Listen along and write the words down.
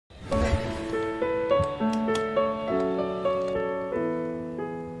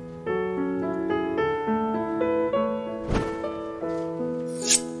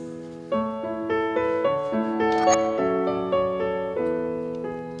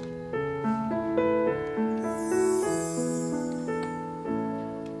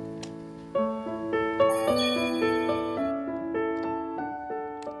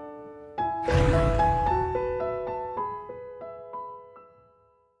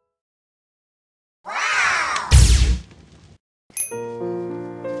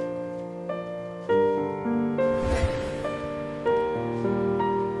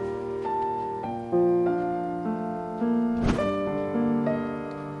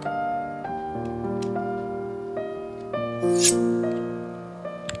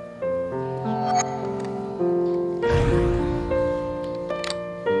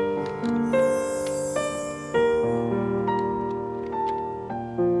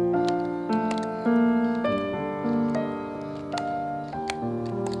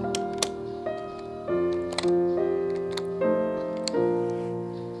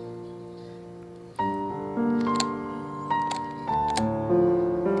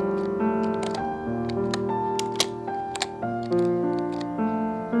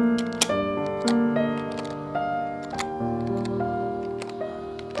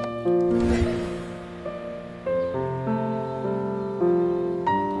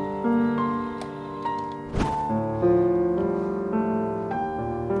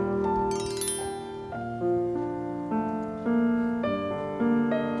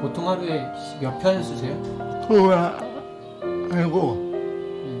보통 하루에 몇 편 쓰세요? 그거 알고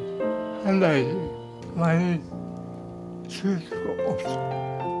한 달에 많이 쓸 수가 없어.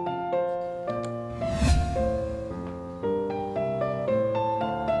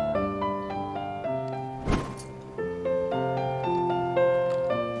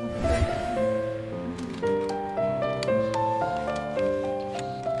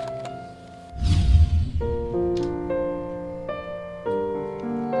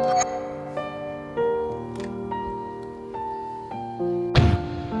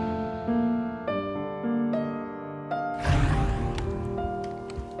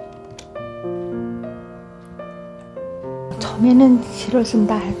 처음에는 시를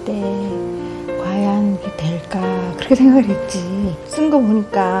쓴다 할 때 과연 이게 될까 그렇게 생각을 했지. 쓴 거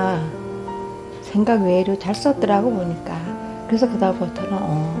보니까 생각 외로 잘 썼더라고 보니까. 그래서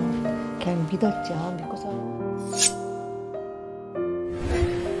그다음부터는 그냥 믿었죠. 믿고서.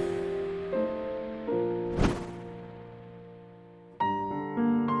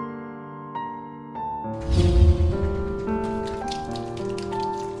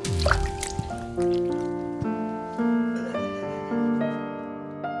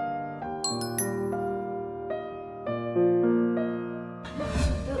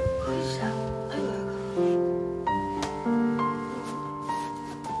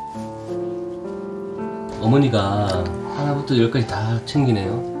 어머니가 하나부터 열까지 다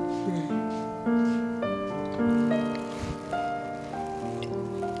챙기네요.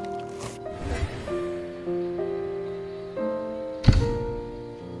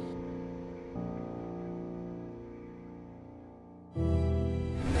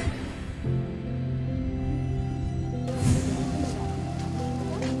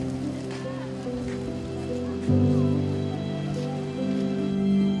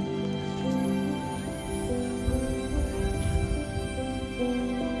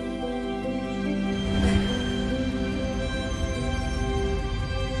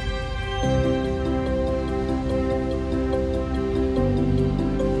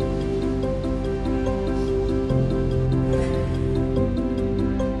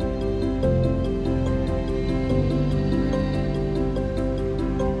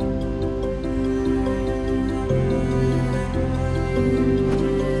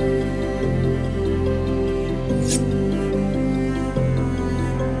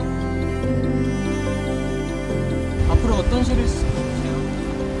 어떤 시를 쓰세요?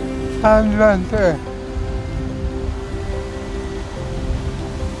 사람들한테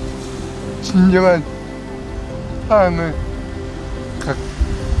진정한 사랑을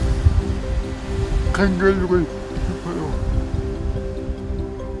강조해주고